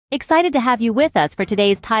Excited to have you with us for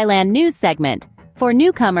today's Thailand news segment. For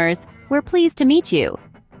newcomers, we're pleased to meet you.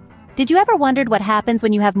 Did you ever wondered what happens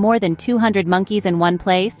when you have more than 200 monkeys in one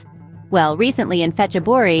place? Well, recently in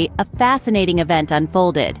Phetchaburi, a fascinating event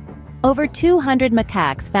unfolded. Over 200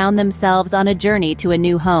 macaques found themselves on a journey to a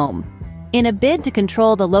new home. In a bid to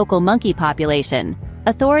control the local monkey population,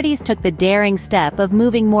 authorities took the daring step of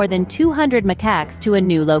moving more than 200 macaques to a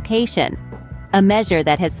new location, a measure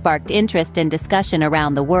that has sparked interest and discussion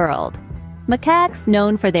around the world. Macaques,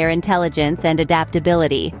 known for their intelligence and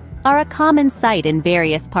adaptability, are a common sight in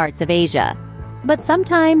various parts of Asia. But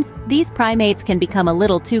sometimes, these primates can become a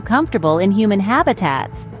little too comfortable in human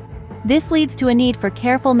habitats. This leads to a need for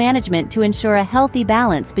careful management to ensure a healthy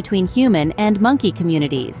balance between human and monkey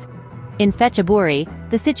communities. In Phetchaburi,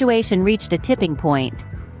 the situation reached a tipping point.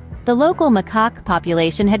 The local macaque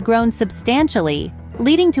population had grown substantially,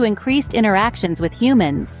 leading to increased interactions with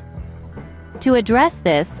humans. To address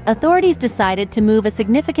this, authorities decided to move a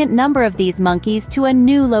significant number of these monkeys to a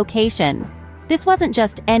new location. This wasn't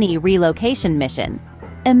just any relocation mission.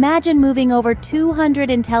 Imagine moving over 200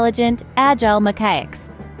 intelligent, agile macaques.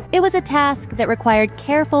 It was a task that required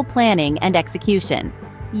careful planning and execution.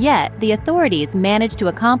 Yet, the authorities managed to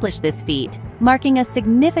accomplish this feat, marking a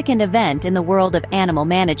significant event in the world of animal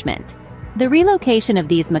management. The relocation of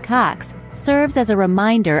these macaques serves as a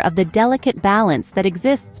reminder of the delicate balance that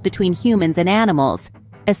exists between humans and animals,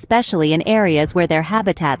 especially in areas where their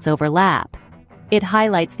habitats overlap. It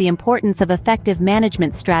highlights the importance of effective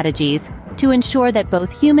management strategies to ensure that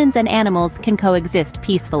both humans and animals can coexist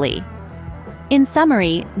peacefully. In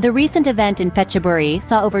summary, the recent event in Phetchaburi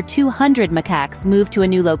saw over 200 macaques move to a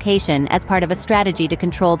new location as part of a strategy to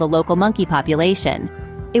control the local monkey population.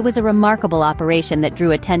 It was a remarkable operation that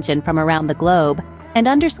drew attention from around the globe and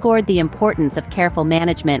underscored the importance of careful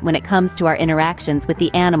management when it comes to our interactions with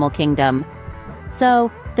the animal kingdom.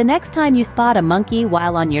 So, the next time you spot a monkey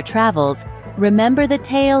while on your travels, remember the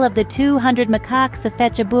tale of the 200 macaques of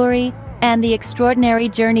Phetchaburi and the extraordinary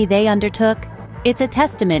journey they undertook. It's a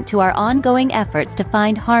testament to our ongoing efforts to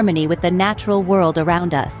find harmony with the natural world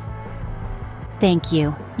around us. Thank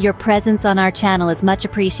you. Your presence on our channel is much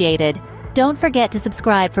appreciated. Don't forget to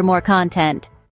subscribe for more content.